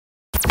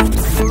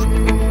Hello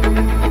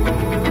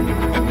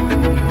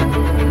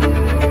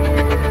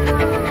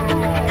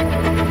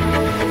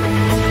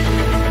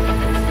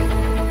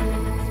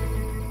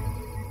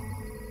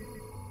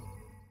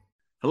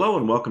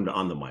and welcome to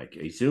On the Mic,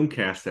 a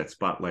Zoomcast that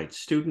spotlights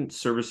students,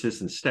 services,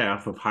 and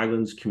staff of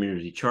Highlands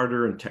Community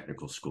Charter and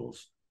Technical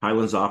Schools.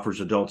 Highlands offers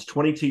adults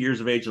 22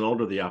 years of age and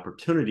older the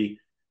opportunity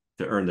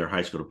to earn their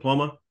high school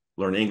diploma,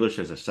 learn English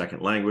as a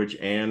second language,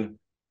 and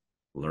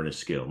learn a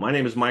skill. My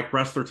name is Mike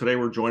Roessler. Today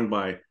we're joined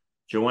by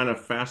Johanna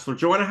Fassler.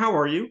 Johanna, how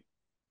are you?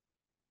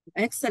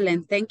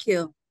 Excellent, thank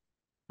you.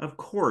 Of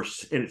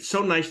course, and it's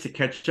so nice to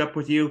catch up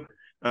with you.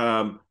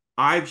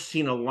 I've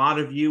seen a lot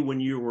of you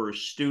when you were a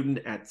student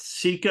at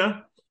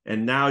SECA,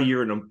 and now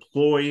you're an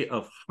employee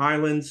of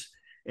Highlands.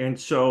 And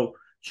so,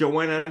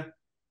 Johanna,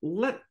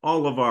 let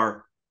all of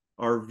our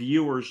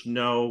viewers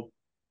know,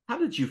 how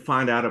did you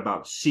find out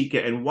about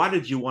SECA and why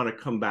did you want to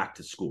come back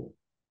to school?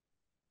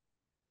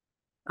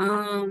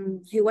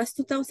 It was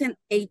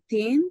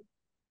 2018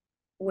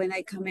 when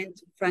I came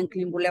into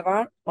Franklin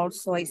Boulevard.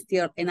 Also,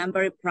 and I'm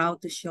very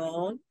proud to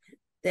show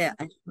that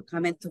I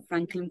came into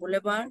Franklin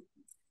Boulevard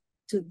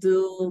to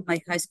do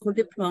my high school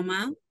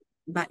diploma,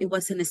 but it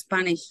was in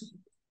Spanish.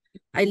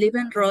 I live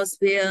in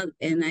Roseville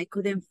and I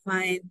couldn't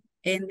find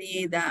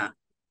any that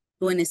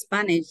do in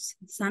Spanish.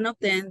 Some of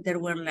them, they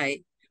were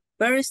like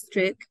very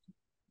strict.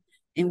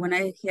 And when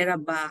I hear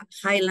about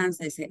Highlands,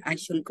 I said, I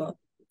should go.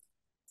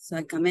 So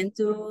I come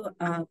into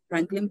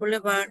Franklin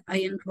Boulevard,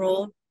 I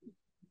enrolled,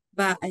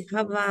 but I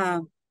have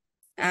a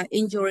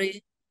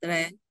injury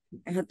that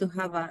I had to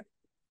have a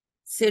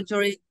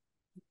surgery.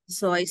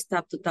 So I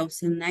stopped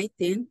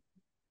 2019.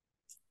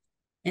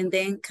 And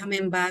then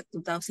coming back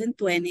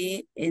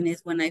 2020, and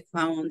it's when I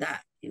found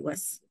that it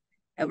was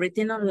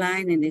everything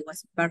online and it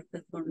was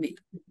perfect for me.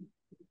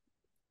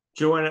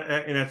 Johanna,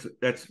 and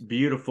that's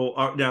beautiful.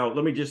 Now,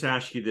 let me just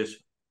ask you this.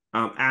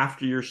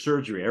 After your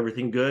surgery,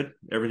 everything good?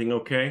 Everything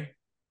okay?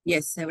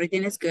 Yes,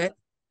 everything is good.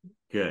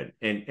 Good.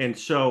 And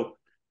so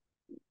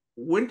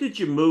when did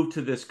you move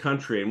to this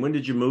country and when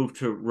did you move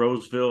to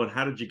Roseville and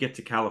how did you get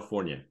to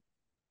California?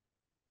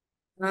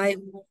 I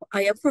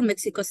am from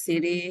Mexico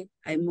City.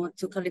 I moved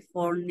to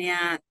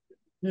California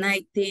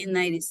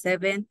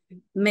 1997,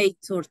 May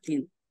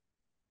 13th.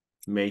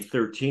 May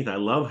 13th. I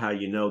love how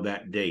you know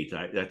that date.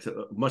 That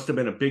must have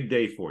been a big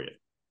day for you.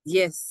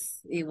 Yes,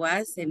 it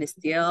was, and it's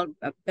still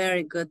a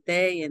very good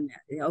day. And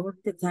over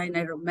the time,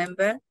 I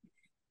remember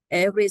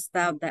every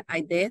step that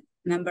I did,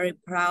 and I'm very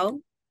proud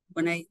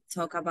when I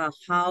talk about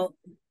how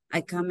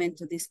I come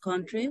into this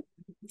country.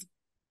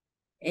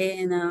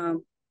 In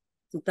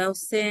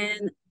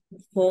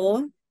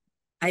 2004,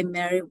 I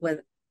married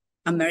with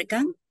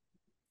American.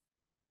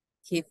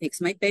 He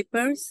fixed my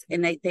papers,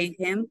 and I thank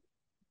him.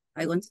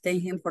 I want to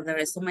thank him for the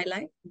rest of my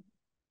life.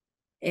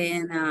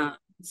 And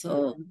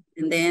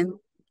then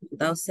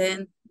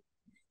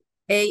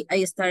 2008,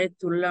 I started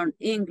to learn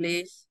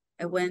English.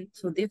 I went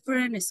to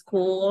different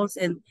schools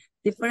and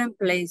different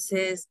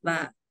places,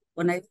 but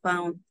when I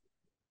found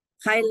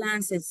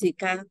Highlands and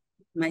SECA,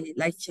 my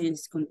life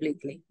changed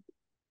completely.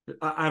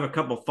 I have a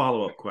couple of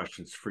follow-up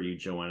questions for you,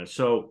 Johanna.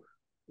 So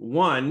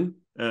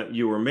one,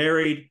 you were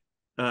married.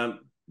 Tell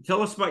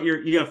us about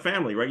you have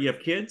family, right? You have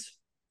kids?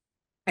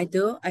 I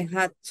do. I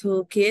had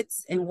 2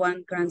 kids and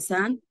 1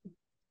 grandson.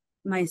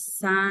 My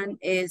son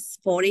is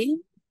 40.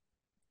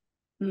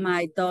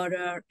 My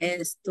daughter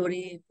is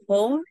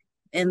 34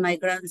 and my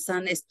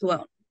grandson is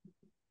 12.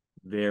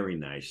 Very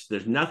nice.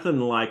 There's nothing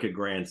like a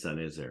grandson,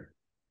 is there?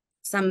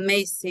 It's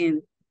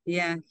amazing.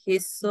 Yeah,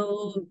 he's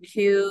so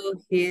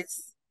cute.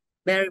 He's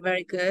very,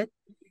 very good.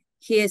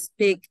 He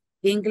speaks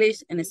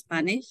English and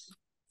Spanish.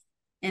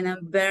 And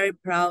I'm very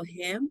proud of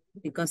him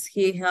because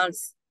he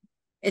helps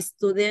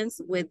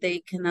students when they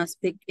cannot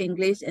speak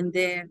English and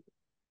the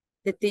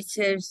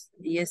teachers,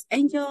 yes,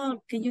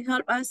 Angel, can you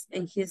help us?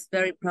 And he's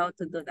very proud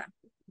to do that.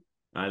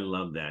 I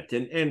love that.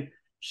 And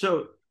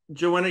so,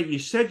 Johanna, you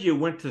said you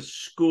went to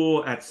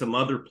school at some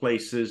other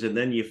places and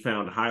then you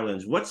found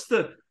Highlands. What's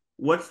the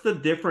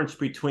difference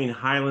between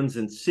Highlands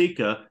and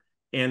SECA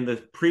and the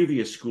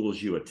previous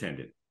schools you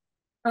attended?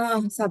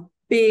 It's a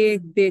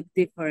big, big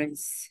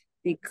difference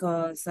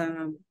because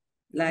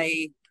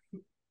like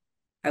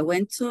I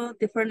went to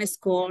different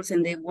schools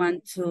and they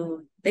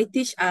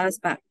teach us,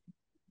 but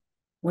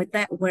with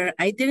that, where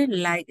I didn't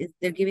like is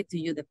they give it to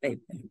you the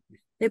paper.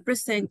 They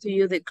present to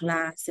you the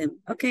class and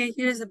okay,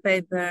 here's the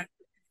paper.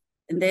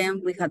 And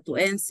then we had to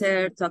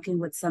answer, talking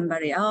with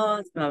somebody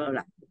else, blah, blah,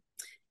 blah.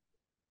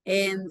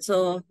 And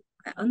so,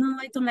 oh no,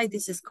 I don't like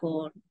this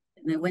school.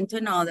 And I went to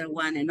another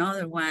one,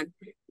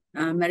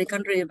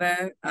 American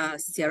River,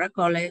 Sierra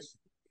College.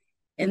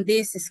 And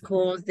these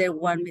schools, they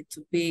want me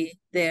to be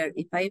there.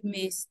 If I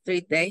miss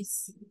 3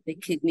 days, they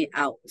kick me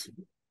out.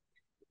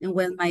 And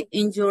with my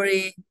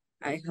injury,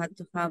 I had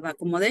to have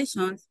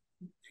accommodations.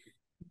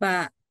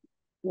 But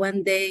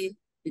one day,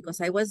 because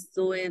I was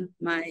doing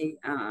my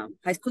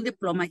high school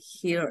diploma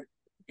here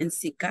in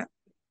SECA,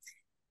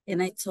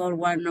 and I told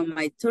one of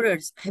my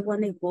tutors, I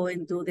want to go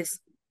and do the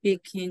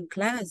speaking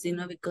class,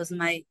 because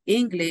my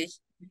English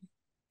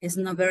it's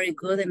not very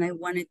good and I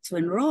wanted to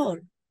enroll.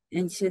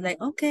 And she's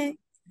like, okay.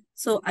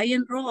 So I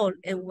enrolled,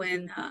 and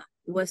when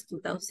it was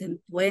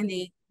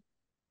 2020,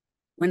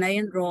 when I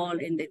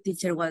enrolled, and the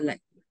teacher was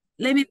like,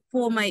 let me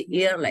pull my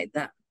ear like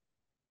that.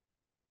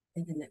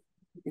 And then like,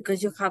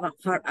 because you have a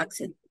hard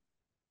accent.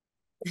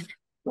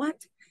 What?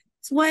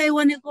 That's why I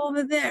want to go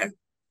over there.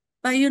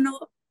 But you know,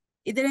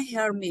 it didn't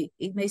hurt me.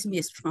 It makes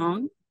me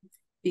strong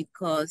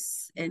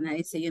because, and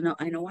I say, you know,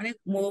 I don't want to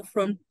move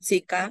from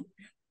Zika.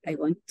 I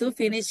want to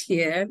finish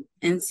here.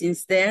 And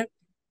since there,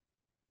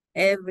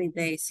 every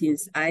day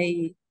since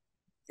I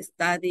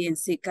study in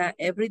Zika,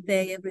 every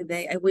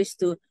day, I wish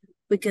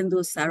we can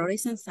do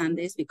Saturdays and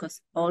Sundays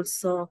because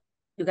also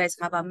you guys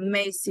have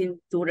amazing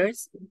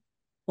tutors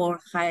for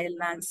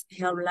Highlands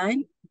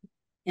Helpline,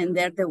 and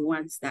they're the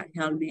ones that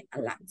help me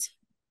a lot.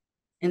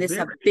 And it's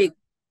a Very,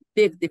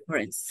 big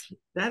difference.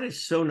 that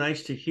is so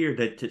nice to hear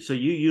that. So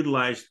you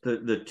utilized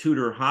the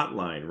tutor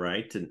hotline,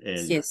 right?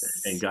 And Yes,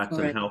 got some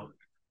correct. help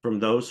from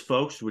those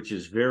folks, which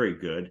is very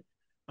good.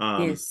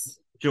 Yes,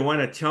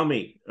 Joanna, tell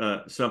me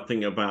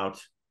something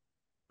about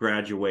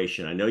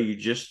graduation. I know you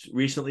just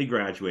recently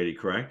graduated,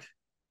 correct?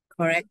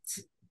 correct.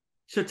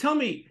 So tell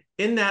me,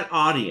 in that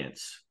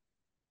audience,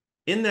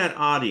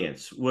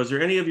 was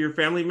there any of your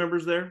family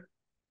members there?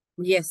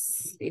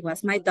 Yes, it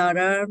was my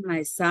daughter,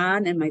 my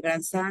son, and my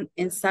grandson,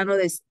 and some of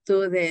the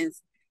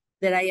students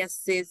that I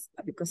assist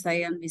because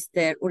I am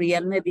Mr.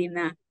 Uriel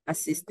Medina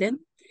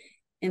assistant,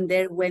 and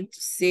they went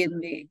to see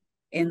me.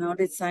 And all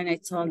the time I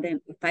told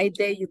them, if I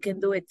did, you can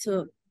do it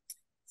too.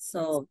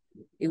 So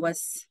it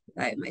was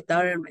like my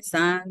daughter, my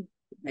son,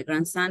 my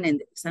grandson,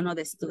 and some of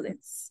the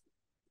students.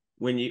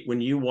 When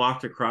you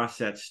walked across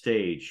that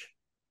stage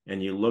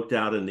and you looked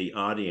out in the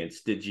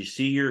audience, did you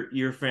see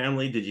your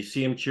family? Did you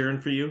see them cheering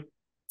for you?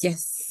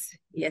 Yes,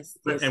 yes,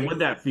 yes, And yes. what'd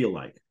that feel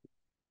like?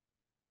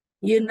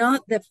 You know,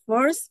 the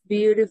first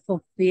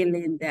beautiful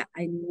feeling that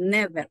I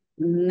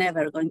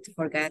never going to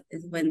forget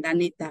is when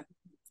Danita,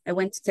 I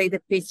went to take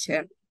the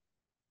picture,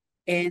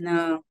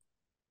 and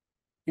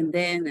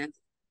then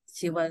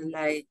she was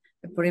like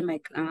putting my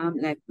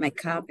like my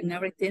cup and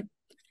everything.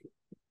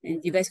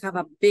 And you guys have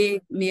a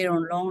big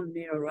mirror, long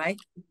mirror, right?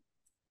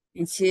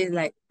 And she's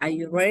like, "Are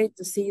you ready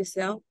to see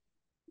yourself?"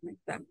 Like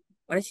that.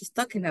 What is she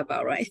talking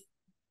about, right?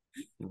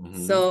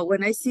 Mm-hmm. So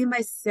when I see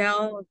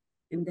myself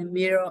in the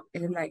mirror,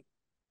 it's like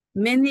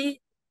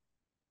many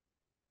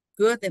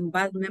good and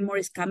bad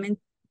memories coming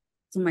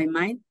to my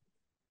mind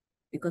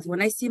because when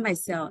I see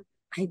myself,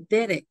 I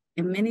did it.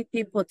 And many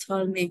people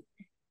told me,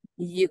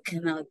 you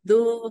cannot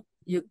do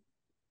you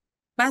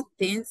bad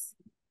things.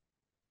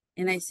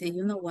 And I say,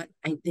 you know what?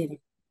 I did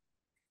it.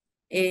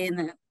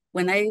 And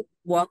when I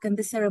walk in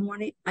the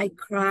ceremony, I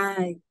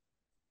cry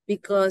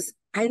because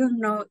I don't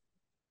know,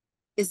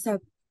 it's a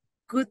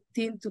good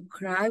thing to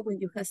cry when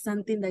you have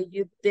something that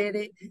you did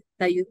it,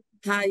 that you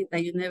thought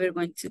that you're never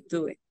going to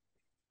do it.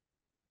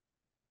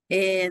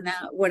 And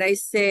what I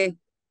say,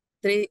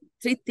 three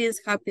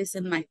things happens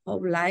in my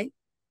whole life.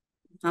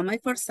 Have my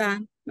first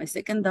son, my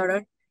second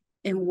daughter,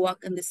 and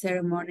walk in the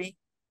ceremony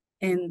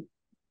and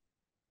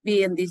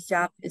be in this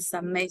job is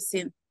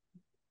amazing.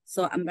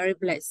 So I'm very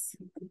blessed.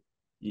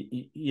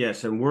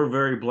 Yes, and we're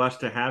very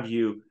blessed to have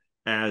you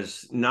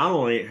as not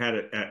only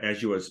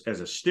as you as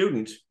a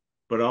student,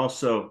 but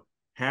also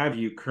have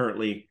you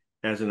currently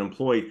as an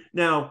employee.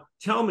 Now,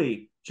 tell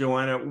me,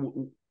 Joanna,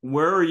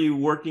 where are you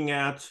working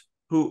at?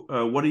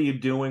 What are you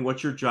doing?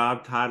 What's your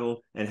job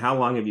title? And how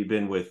long have you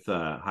been with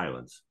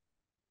Highlands?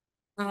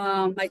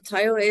 My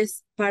title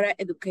is para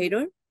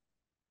educator,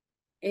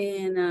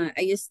 and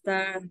I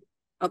start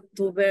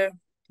October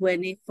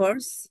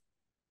 21st.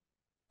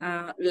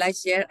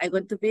 Last year, I'm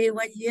going to be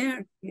 1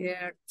 year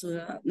here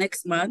to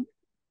next month.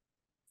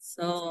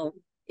 So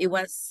it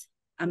was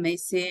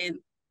amazing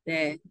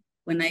that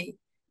when I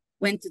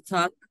went to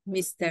talk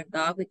Mr.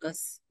 Dog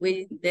because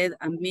we did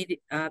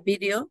a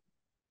video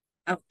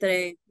after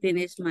I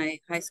finished my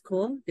high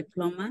school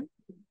diploma,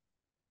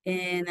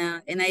 and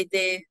I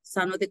did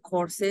some of the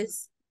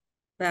courses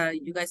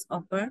that you guys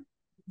offer,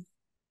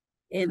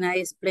 and I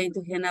explained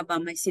to him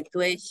about my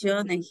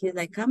situation, and he's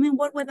like, "Come and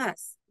work with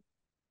us."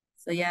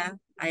 So yeah,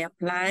 I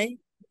applied,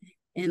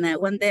 and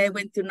one day I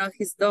went to knock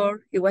his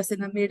door. He was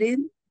in a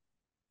meeting,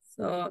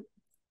 so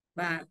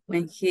but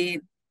when he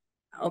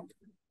up-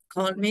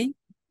 called me,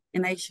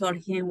 and I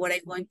showed him what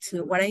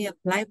I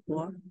applied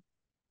for,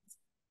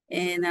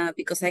 and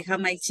because I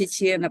have my cheat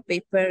sheet and a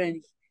paper,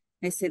 and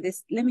I said,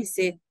 "This, let me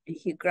see," and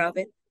he grabbed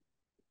it.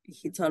 And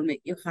he told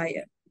me, "You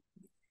hired."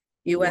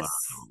 It Wow. was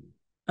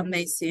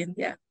amazing,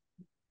 yeah.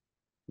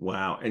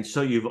 Wow. And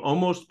so you've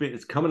almost been,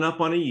 it's coming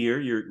up on a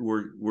year.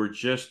 We're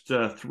just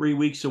 3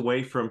 weeks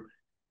away from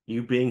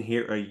you being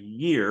here a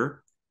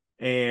year.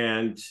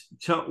 And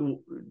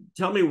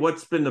tell me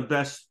what's been the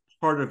best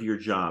part of your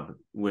job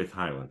with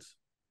Highlands.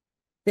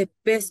 The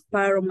best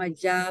part of my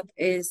job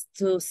is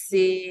to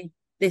see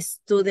the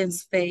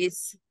students'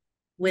 face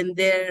when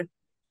they're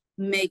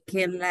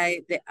making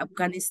like the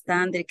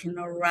Afghanistan, they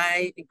cannot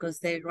write because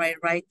they write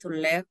right to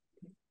left.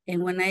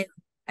 And when I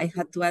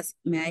had to ask,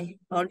 may I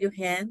hold your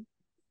hand?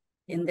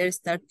 and they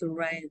start to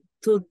write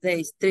 2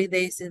 days, 3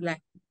 days. It's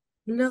like,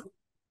 look,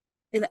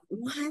 it's like,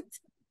 what?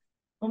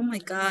 Oh my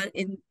God.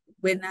 And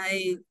when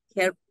I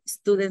help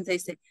students, they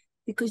say,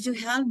 because you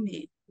helped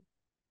me,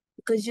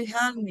 because you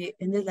helped me.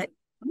 And they're like,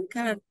 oh my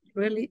God,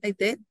 really? I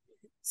did?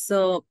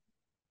 So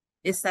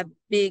it's a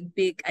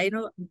big, I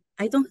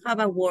don't have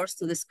a words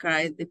to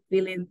describe the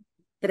feeling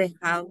that I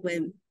have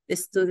when the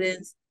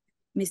students,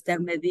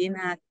 Mr.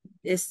 Medina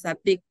is a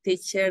big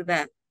teacher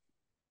that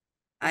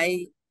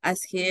I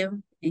asked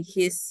him and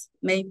he's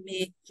made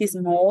me his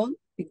mold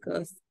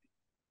because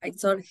I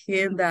told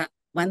him that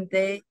one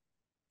day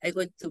I'm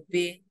going to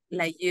be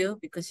like you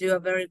because you're a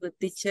very good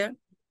teacher.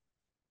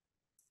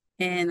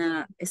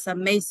 And it's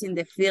amazing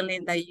the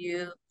feeling that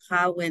you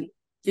have when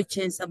you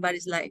change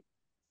somebody's life.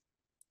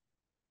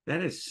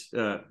 That is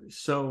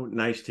so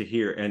nice to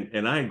hear,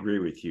 and I agree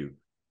with you,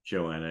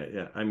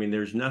 Johanna. I mean,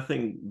 there's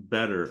nothing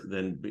better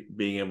than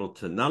being able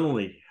to not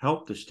only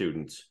help the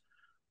students,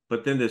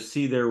 but then to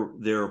see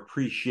their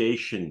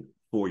appreciation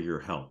for your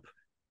help.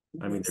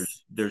 I mean,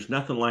 Yes. there's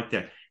nothing like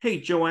that. Hey,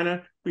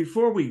 Johanna,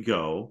 before we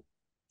go,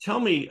 tell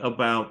me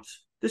about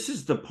this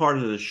is the part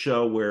of the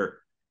show where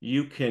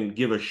you can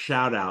give a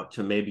shout out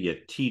to maybe a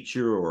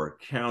teacher or a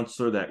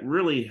counselor that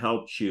really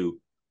helped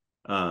you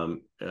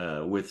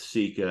with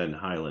Sika and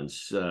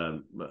Highlands.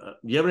 Do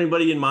you have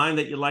anybody in mind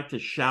that you'd like to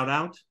shout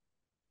out?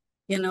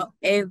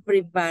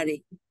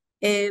 Everybody,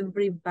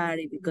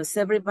 because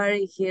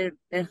everybody here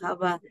they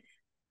have a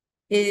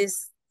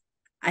is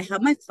I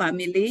have my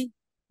family,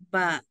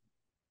 but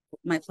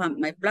my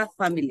blood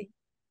family,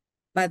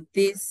 but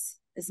this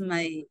is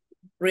my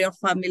real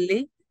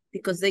family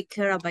because they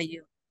care about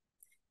you.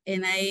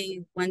 And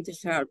I want to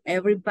share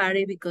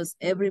everybody because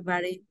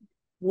everybody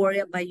worry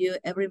about you,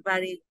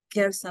 everybody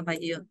cares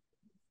about you.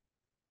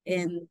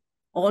 And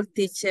all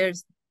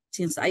teachers,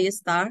 since I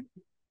start,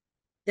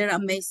 they're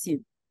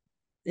amazing.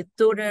 The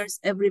tutors,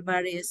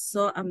 everybody is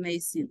so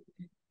amazing.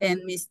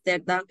 And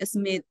Mr. Doug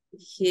Smith,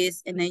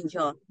 he's an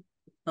angel.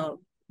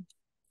 So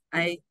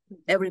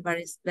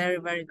everybody's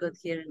very good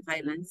here in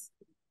Highlands.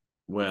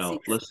 Well,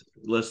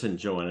 listen,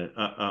 Joanna.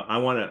 I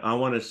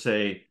want to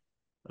say,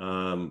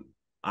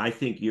 I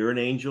think you're an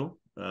angel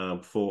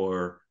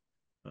for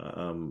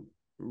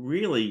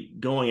really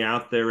going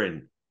out there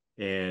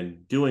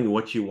and doing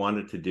what you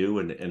wanted to do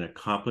and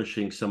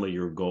accomplishing some of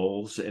your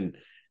goals. And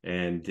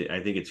I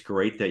think it's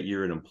great that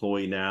you're an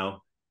employee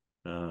now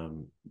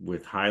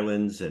with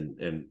Highlands,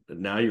 and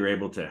now you're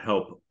able to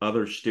help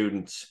other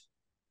students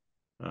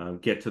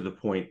get to the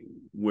point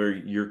where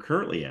you're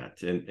currently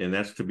at, and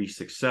that's to be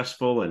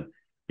successful and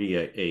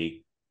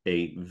be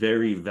a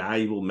very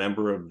valuable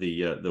member of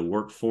the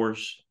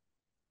workforce.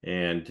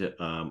 And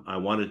I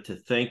wanted to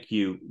thank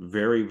you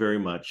very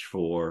much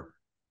for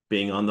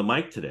being on the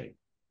mic today.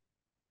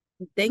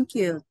 Thank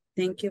you.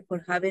 Thank you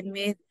for having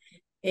me.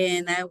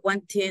 And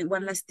one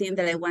last thing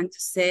that I want to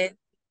say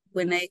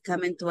when I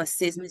come in to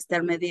assist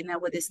Mr. Medina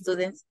with the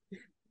students,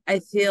 I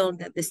feel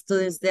that the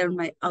students, they're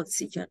my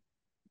oxygen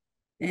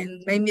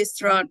and make me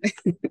strong.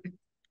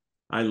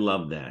 I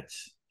love that.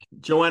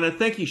 Joanna,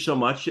 thank you so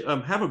much.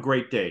 Have a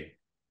great day.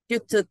 You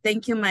too.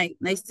 Thank you, Mike.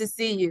 Nice to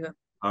see you.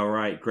 All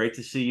right. Great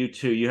to see you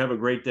too. You have a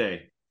great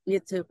day. You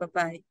too.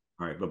 Bye-bye.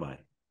 All right. Bye-bye.